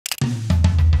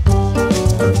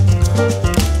Welcome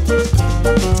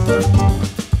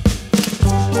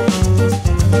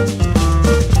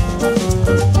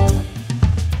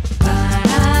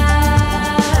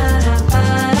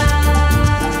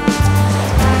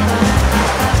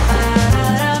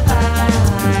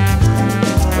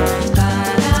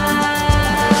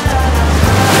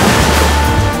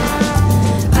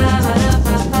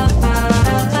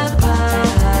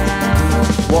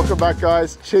back,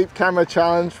 guys. Cheap camera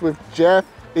challenge with Jeff.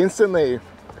 Instantly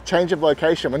change of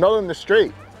location. We're not on the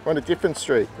street, we're on a different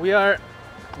street. We are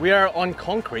on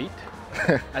concrete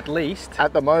at least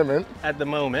At the moment. at the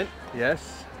moment,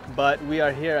 yes, but we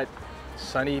are here at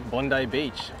sunny Bondi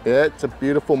Beach. Yeah, it's a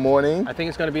beautiful morning. I think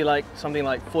it's going to be like something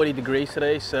like 40 degrees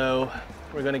today, so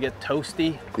we're going to get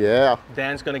toasty. Yeah.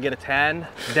 Dan's going to get a tan.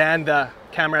 Dan the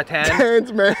camera tan.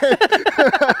 Hands, man.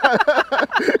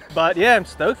 But yeah, I'm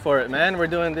stoked for it, man. We're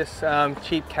doing this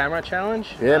cheap camera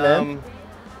challenge. Yeah, man.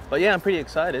 But yeah, I'm pretty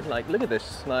excited. Like, look at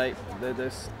this. Like,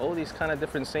 there's all these kind of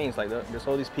different scenes. Like, there's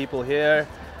all these people here.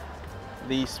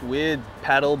 These weird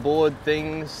paddle board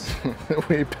things.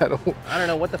 We paddle. I don't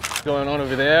know what the f is going on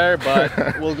over there, but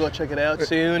we'll go check it out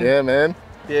soon. Yeah, man.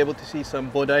 Be able to see some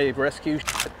Bondi rescue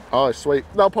shit. Oh, sweet.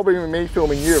 That'll probably be me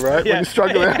filming you, right? Yeah. When you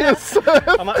struggle out.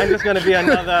 I'm just going to be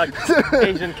another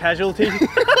Asian casualty.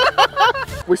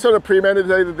 We sort of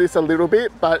premeditated this a little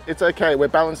bit, but it's okay. We're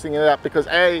balancing it out because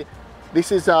A,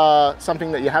 this is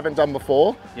something that you haven't done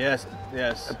before. Yes,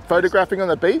 yes. Photographing on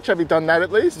the beach, have you done that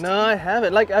at least? No, I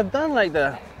haven't. Like, I've done like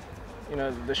the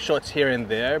shots here and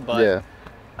there, but yeah.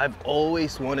 I've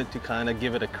always wanted to kind of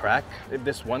give it a crack. If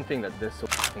there's one thing that this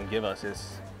can give us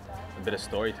is a bit of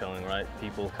storytelling, right?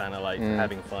 People kind of like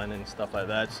having fun and stuff like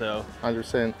that. So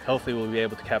 100%. hopefully we'll be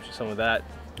able to capture some of that.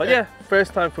 But yeah,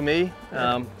 first time for me.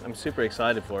 I'm super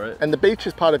excited for it. And the beach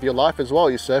is part of your life as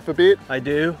well. You surf a bit. I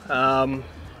do.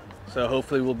 So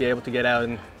hopefully we'll be able to get out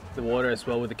in the water as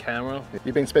well with the camera.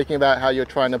 You've been speaking about how you're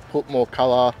trying to put more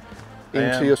color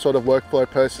into your sort of workflow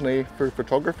personally through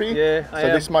photography. Yeah,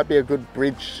 so this might be a good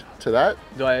bridge to that.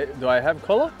 Do I have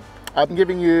color? I'm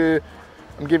giving you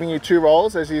 2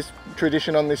 rolls, as is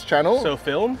tradition on this channel. So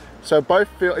film? So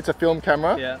it's a film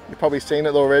camera. Yeah. You've probably seen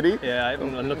it already. Yeah,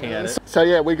 I'm looking at it. So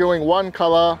yeah, we're doing 1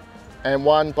 color and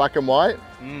 1 black and white.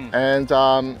 And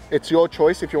it's your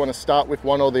choice if you want to start with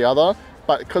one or the other.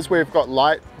 But because we've got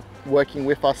light working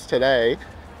with us today,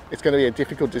 it's going to be a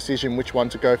difficult decision which one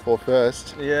to go for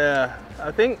first. Yeah,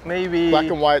 I think maybe... Black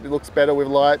and white looks better with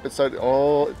light, but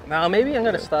No, maybe I'm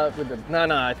going to start with the...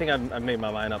 No, I think I've made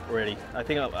my mind up already. I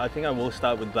think I will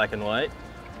start with black and white.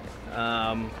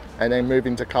 And then move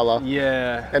into color.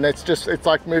 Yeah. And it's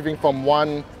like moving from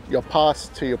your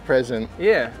past to your present.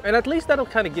 Yeah, and at least that'll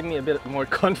kind of give me a bit more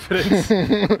confidence.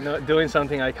 Doing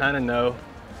something I kind of know.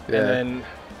 Yeah. And then,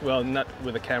 well, not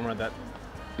with a camera that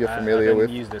you're familiar with. I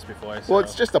haven't used this before. So. Well,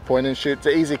 it's just a point and shoot. It's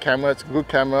an easy camera. It's a good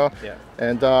camera. Yeah.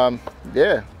 And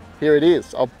yeah, here it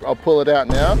is. I'll pull it out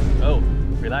now. Oh,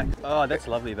 relax. Oh, that's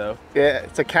lovely though. Yeah,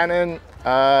 it's a Canon.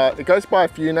 It goes by a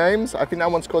few names. I think that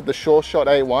one's called the Sure Shot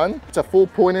A1. It's a full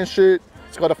point and shoot.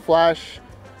 It's got a flash,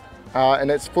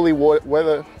 and it's fully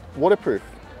waterproof.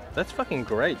 That's fucking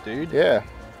great, dude. Yeah.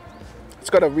 It's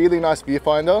got a really nice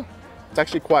viewfinder. It's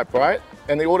actually quite bright,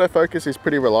 and the autofocus is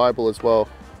pretty reliable as well,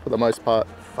 for the most part.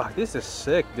 Fuck, this is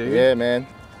sick, dude. Yeah, man.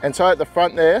 And so at the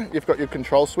front there, you've got your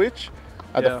control switch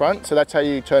at the front. So that's how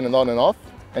you turn it on and off.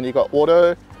 And you've got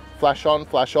auto, flash on,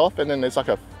 flash off, and then there's like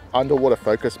a underwater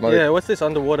focus mode. Yeah, what's this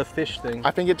underwater fish thing?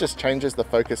 I think it just changes the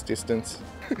focus distance.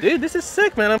 Dude, this is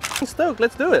sick, man. I'm stoked.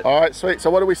 Let's do it. All right, sweet. So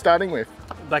what are we starting with?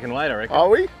 Black and white, I reckon. Are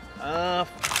we?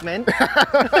 Man.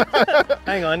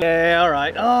 Hang on. Yeah, all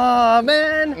right. Oh,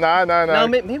 man. No. No,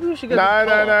 maybe we should go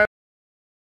No.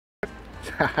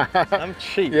 I'm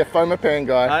cheap. Yeah, Fomapan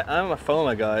guy. I'm a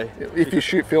Foma guy. If you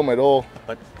shoot film at all.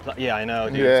 But yeah, I know,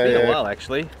 dude. Yeah, it's been a while,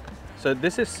 actually. So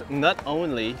this is not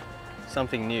only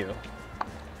something new,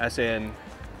 as in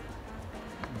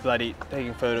bloody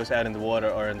taking photos out in the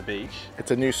water or on the beach. It's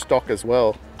a new stock as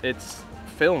well. It's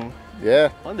film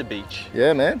on the beach.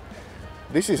 Yeah, man.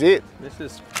 This is it. This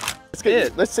is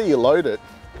Let's see you load it.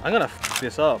 I'm gonna f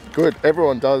this up. Good,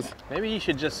 everyone does. Maybe you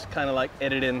should just kind of like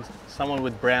edit in someone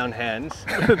with brown hands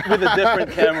with a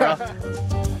different camera.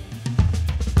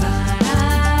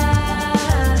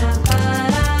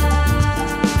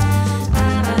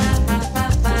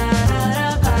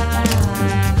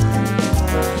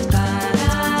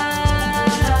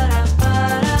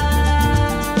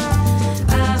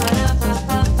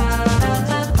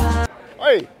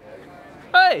 Hey!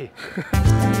 Hey!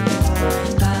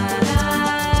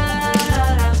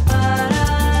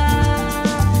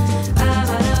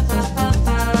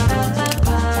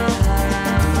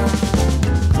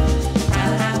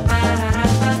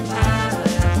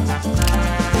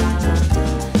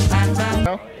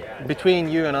 between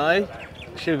you and I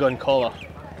should have gone cola.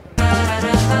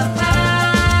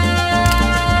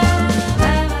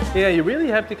 Yeah, you really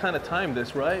have to kind of time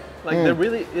this, right? Like there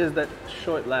really is that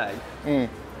short lag.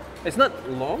 It's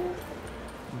not long,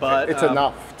 but it's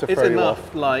enough to throw you off.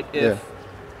 It's enough. Like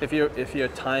if you're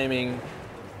timing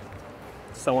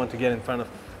someone to get in front of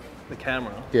the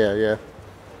camera. Yeah.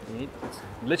 It's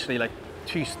literally like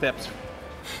 2 steps.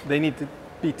 They need to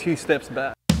be 2 steps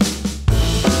back.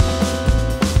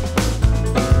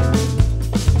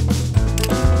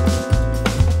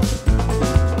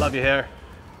 I love your hair.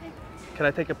 Can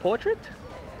I take a portrait?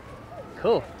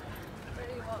 Cool.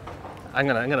 I'm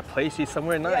gonna place you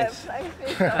somewhere nice.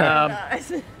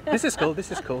 Nice. This is cool.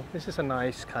 This is cool. This is a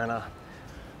nice kind of.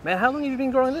 Man, how long have you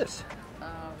been growing this?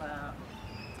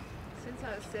 Since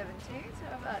I was 17, so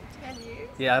about 10 years.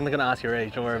 Yeah, I'm not gonna ask your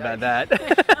age. Don't worry about that.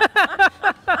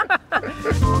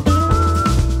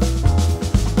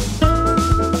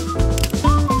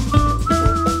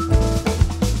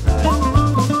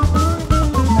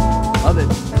 Love it.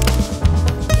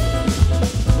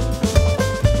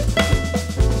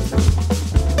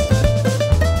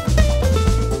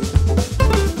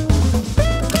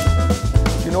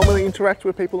 Do you normally interact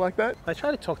with people like that? I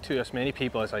try to talk to as many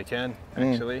people as I can,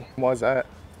 actually. Why is that?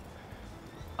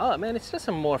 Oh man, it's just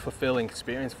a more fulfilling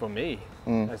experience for me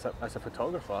as a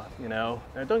photographer, you know.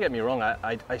 And don't get me wrong,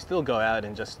 I still go out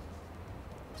and just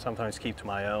sometimes keep to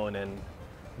my own and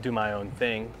do my own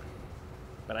thing.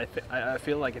 But I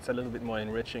feel like it's a little bit more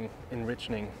enriching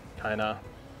kind of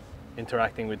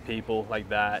interacting with people like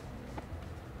that.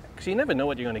 Because you never know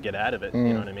what you're going to get out of it,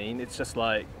 you know what I mean? It's just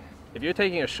like, if you're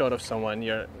taking a shot of someone,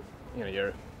 you're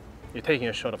taking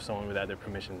a shot of someone without their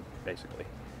permission, basically.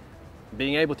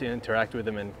 Being able to interact with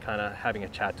them and kind of having a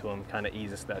chat to them kind of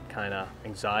eases that kind of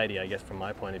anxiety, I guess, from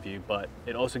my point of view. But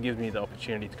it also gives me the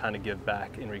opportunity to kind of give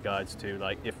back in regards to,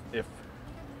 like, if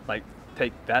like,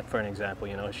 take that for an example,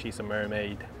 you know, she's a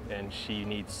mermaid and she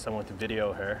needs someone to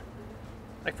video her.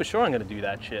 Like, for sure I'm gonna do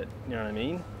that shit, you know what I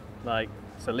mean? Like,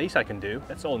 it's the least I can do.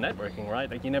 That's all networking, right?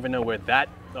 Like, you never know where that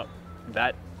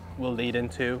will lead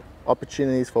into.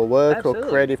 Opportunities for work. Absolutely. Or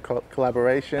creative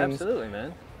collaborations. Absolutely,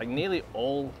 man. Like, nearly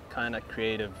all kind of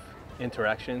creative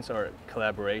interactions or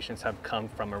collaborations have come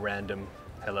from a random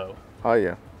hello. Oh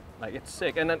yeah. Like, it's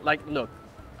sick. And then, like, look,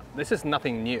 this is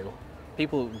nothing new.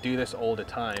 People do this all the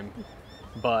time,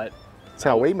 but That's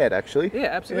how we met, actually. yeah,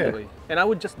 absolutely. Yeah. And I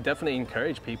would just definitely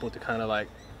encourage people to kind of like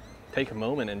take a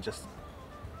moment and just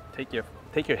take your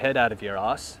head out of your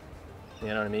ass, you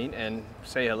know what I mean, and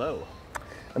say hello.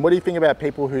 And what do you think about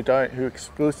people who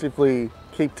exclusively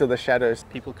keep to the shadows?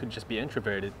 People could just be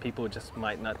introverted. People just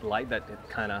might not like that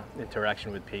kind of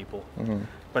interaction with people.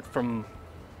 But from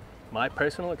my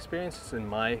personal experiences and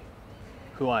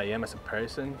who I am as a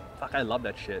person, fuck, I love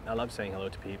that shit. I love saying hello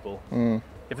to people.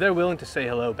 If they're willing to say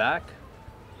hello back,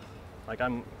 like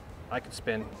I could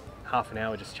spend half an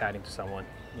hour just chatting to someone,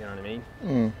 you know what I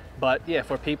mean? But yeah,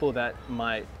 for people that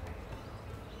might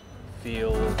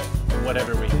feel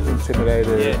whatever reason,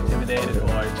 Intimidated. yeah, intimidated, or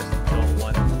just don't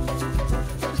want,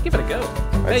 just give it a go.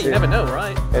 That's Hey, you it. never know,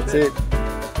 right? That's Shit. it.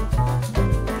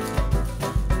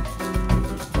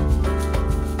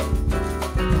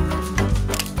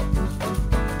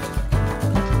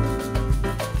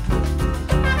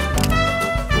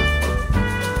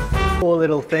 Poor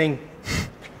little thing.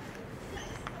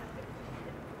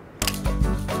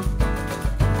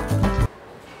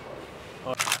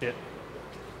 Oh shit.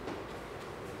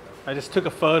 I just took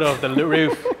a photo of the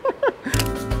roof.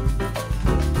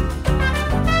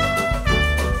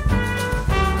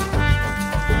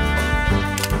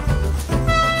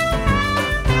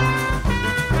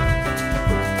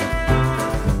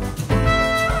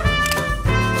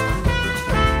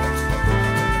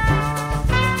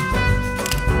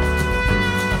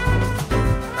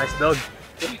 Nice dog.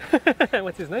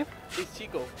 What's his name? It's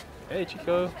Chico. Hey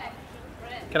Chico.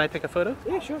 Can I take a photo?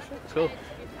 Yeah, sure. Cool.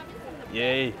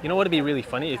 Yay. You know what would be really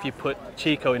funny if you put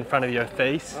Chico in front of your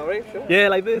face? All right, sure. Yeah,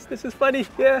 like this. This is funny.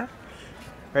 Yeah.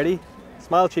 Ready?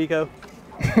 Smile, Chico.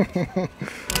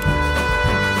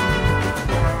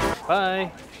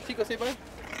 Bye. Chico, say bye.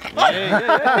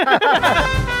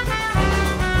 Yeah.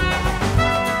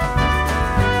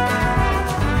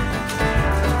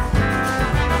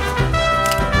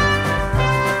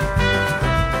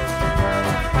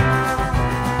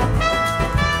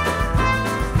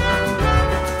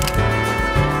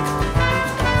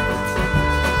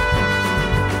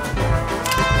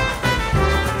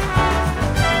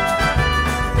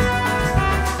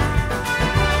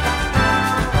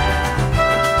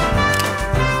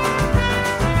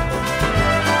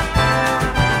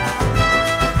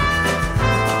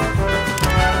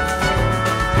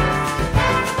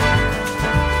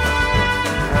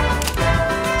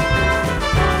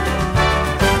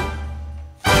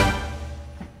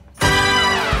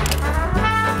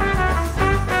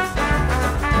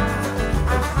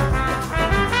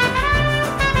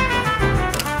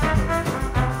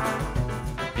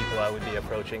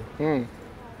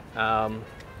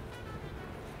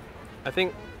 I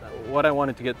think what I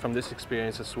wanted to get from this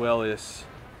experience as well is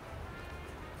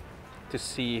to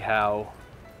see how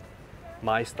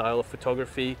my style of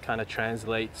photography kind of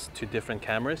translates to different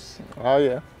cameras. Oh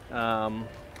yeah.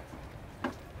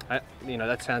 You know,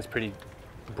 that sounds pretty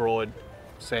broad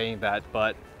saying that,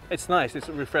 but it's nice, it's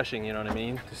refreshing, you know what I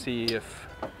mean? To see if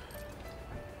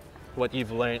what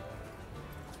you've learned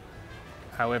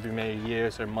however many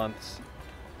years or months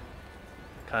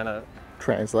kind of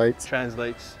Translates.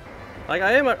 Like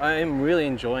I am really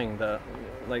enjoying the,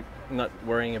 like, not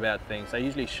worrying about things. I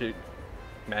usually shoot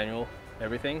manual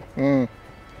everything.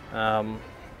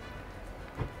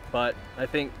 But I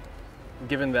think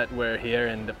given that we're here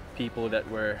and the people that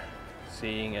we're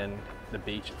seeing and the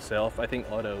beach itself, I think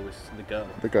auto is the go.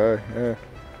 The go, yeah.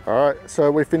 All right, so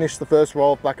we finished the first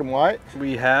roll of black and white.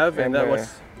 We have, and that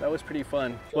was pretty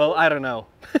fun. Well, I don't know.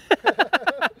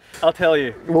 I'll tell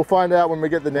you. We'll find out when we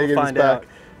get the negatives back.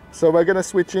 So we're going to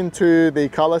switch into the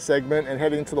color segment and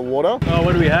head into the water. Oh,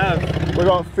 what do we have? We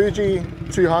got Fuji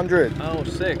 200. Oh,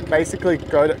 sick. Basically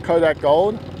Kodak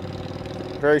Gold.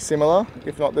 Very similar,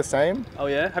 if not the same. Oh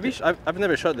yeah? Have you? I've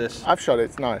never shot this. I've shot it.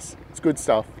 It's nice. It's good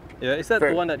stuff. Yeah. Is that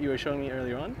the one that you were showing me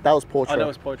earlier on? That was Portrait. Oh, that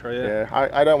was Portrait. Yeah. Yeah.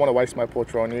 I don't want to waste my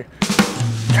Portrait on you.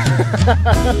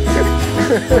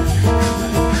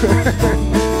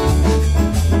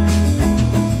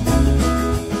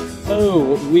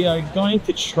 So we are going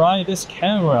to try this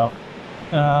camera.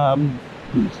 I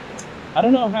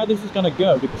don't know how this is gonna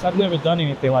go because I've never done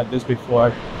anything like this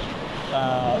before.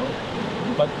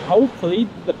 But hopefully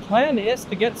the plan is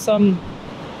to get some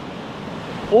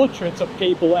portraits of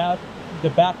people out the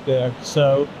back there.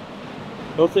 So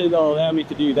hopefully they'll allow me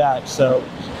to do that. So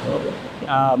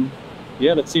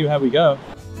yeah, let's see how we go.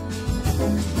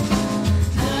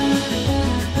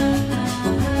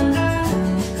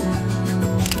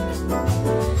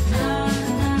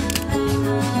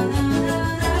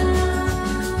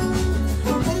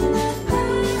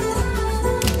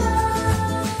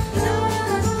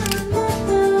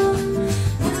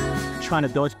 Trying to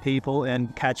dodge people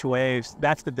and catch waves,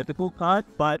 that's the difficult part.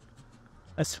 But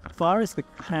as far as the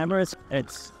cameras,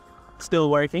 it's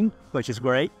still working, which is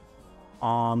great.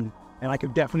 And I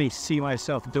could definitely see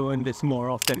myself doing this more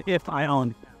often if I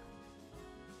own.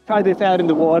 Try this out in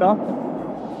the water.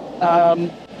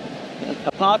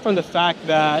 Apart from the fact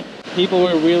that people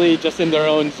were really just in their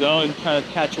own zone, trying to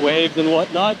catch waves and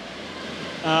whatnot.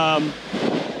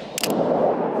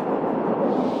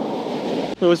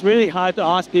 It was really hard to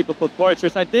ask people for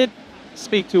portraits. I did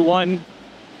speak to one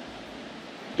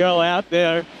girl out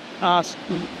there, asked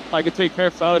if I could take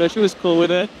her photo. She was cool with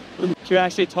it. She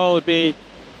actually told me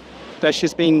that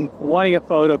she's been wanting a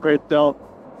photo of herself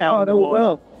out in the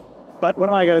water. But what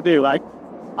am I gonna do? Like,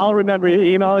 I'll remember your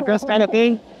email address kind of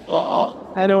thing.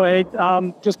 Anyway,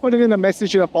 just put it in a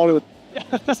message and I'll follow it.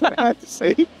 That's what I had to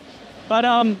say. But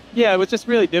yeah, it was just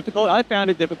really difficult. I found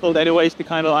it difficult anyways to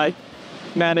kind of like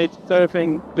manage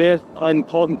surfing with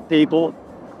important people.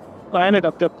 I ended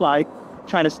up just like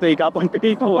trying to sneak up on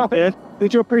people up there.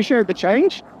 Did you appreciate the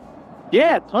change?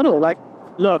 Yeah, totally. Like,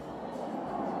 look,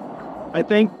 I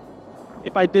think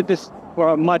if I did this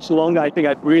for much longer, I think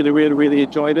I'd really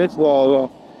enjoy this. Well,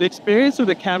 the experience of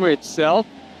the camera itself,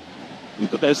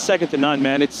 there's second to none,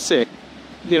 man. It's sick.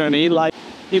 You know what I mean? Like,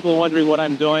 people wondering what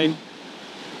I'm doing.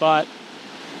 But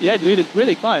yeah, dude, it's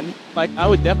really fun. Like, I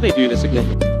would definitely do this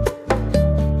again.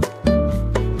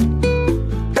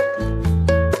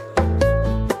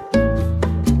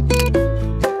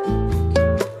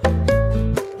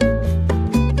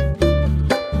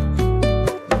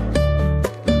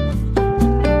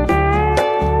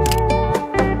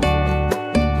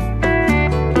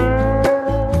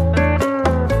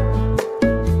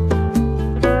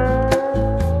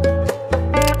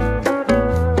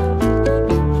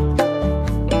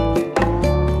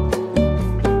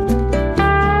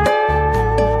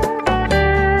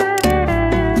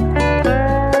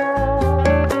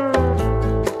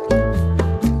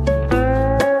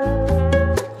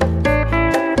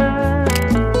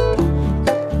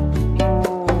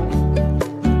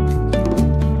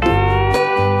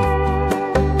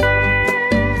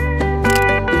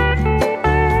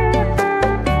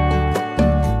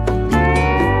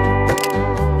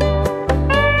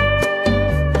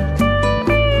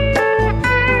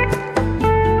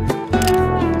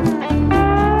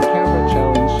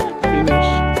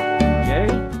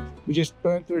 You just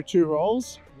burnt through 2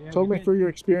 rolls. Yeah, Talk me through your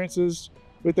experiences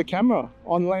with the camera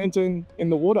on land and in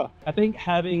the water. I think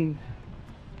having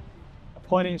a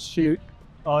point and shoot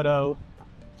auto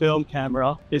film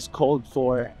camera is called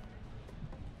for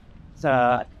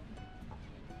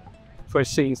for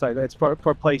scenes like this, for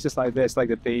places like this, like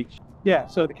the beach. Yeah,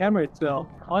 so the camera itself,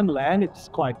 on land, it's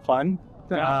quite fun.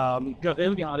 I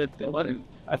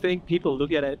think people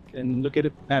look at it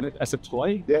as a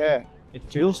toy. Yeah. It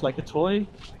feels like a toy.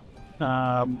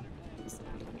 And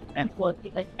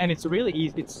it's really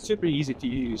easy. It's super easy to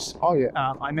use. Oh yeah.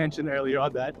 I mentioned earlier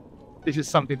on that this is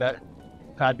something that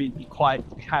I'd be quite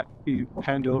happy to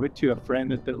hand over to a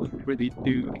friend that would really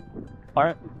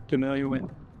aren't familiar with.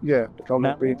 Yeah.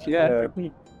 That. Yeah.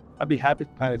 I'd be happy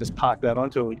to kind of just park that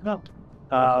onto it.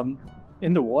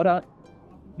 In the water,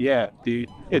 yeah, dude,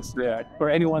 it's there for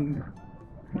anyone.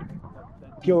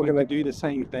 You're gonna do the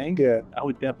same thing. Yeah. I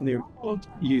would definitely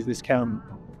use this camera.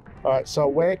 All right. So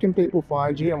where can people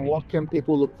find you, and what can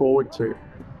people look forward to?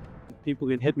 People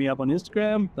can hit me up on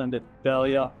Instagram under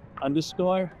Delia_.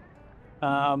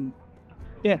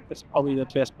 Yeah, that's probably the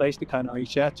best place to kind of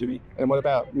reach out to me. And what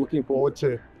about looking forward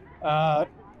to?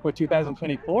 For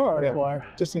 2024 or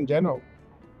Just in general.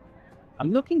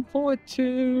 I'm looking forward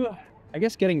to, I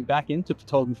guess, getting back into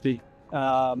photography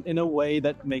in a way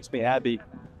that makes me happy.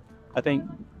 I think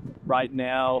right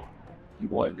now,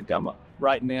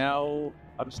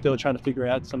 I'm still trying to figure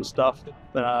out some stuff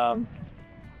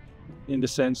in the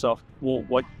sense of, well,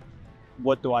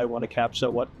 what do I want to capture?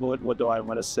 What do I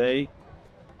want to say?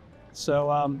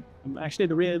 So I'm actually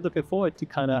really looking forward to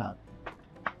kind of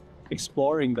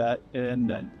exploring that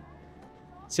and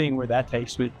seeing where that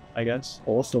takes me, I guess.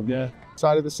 Awesome. Yeah.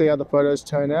 Excited to see how the photos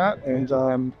turn out, and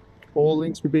all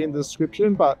links will be in the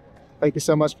description. But thank you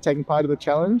so much for taking part of the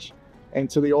challenge, and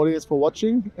to the audience for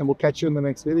watching, and we'll catch you in the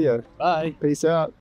next video. Bye. Peace out.